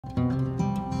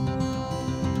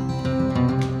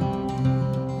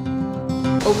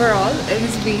Overall, it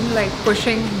has been like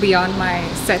pushing beyond my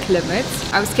set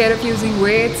limits. I was scared of using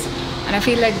weights, and I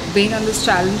feel like being on this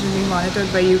challenge and being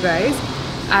monitored by you guys,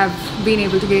 I've been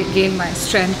able to gain my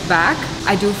strength back.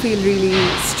 I do feel really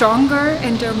stronger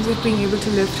in terms of being able to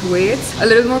lift weights. A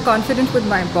little more confident with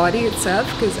my body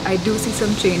itself, because I do see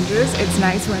some changes. It's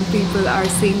nice when people are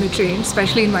seeing the change,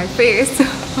 especially in my face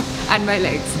and my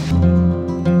legs.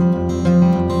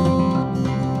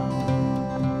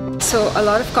 So a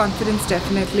lot of confidence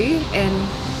definitely in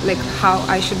like how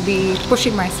I should be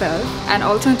pushing myself, and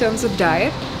also in terms of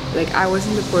diet. Like, I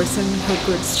wasn't the person who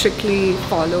could strictly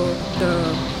follow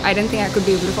I didn't think I could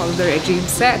be able to follow the regime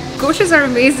set. Coaches are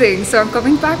amazing, so I'm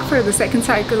coming back for the second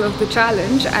cycle of the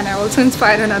challenge, and I also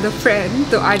inspired another friend.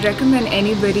 So I'd recommend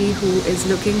anybody who is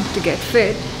looking to get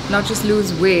fit, not just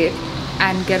lose weight,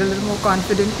 and get a little more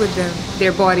confident with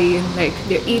their body and like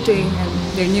their eating and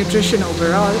their nutrition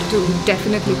overall, to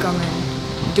definitely come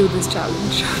and do this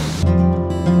challenge.